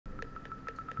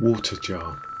Water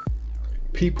jar.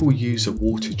 People use a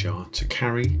water jar to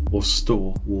carry or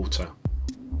store water.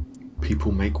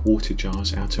 People make water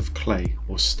jars out of clay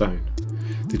or stone.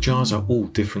 The jars are all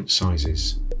different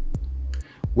sizes.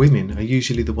 Women are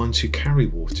usually the ones who carry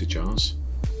water jars.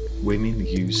 Women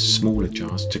use smaller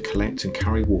jars to collect and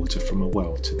carry water from a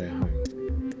well to their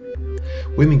home.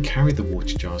 Women carry the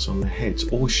water jars on their heads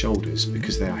or shoulders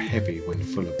because they are heavy when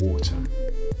full of water.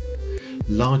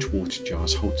 Large water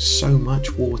jars hold so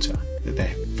much water that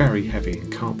they're very heavy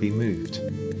and can't be moved.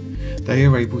 They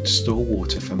are able to store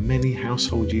water for many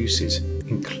household uses,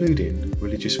 including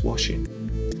religious washing.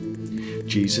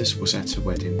 Jesus was at a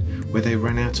wedding where they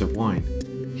ran out of wine.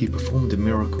 He performed a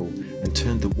miracle and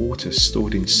turned the water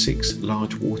stored in 6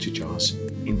 large water jars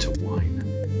into wine.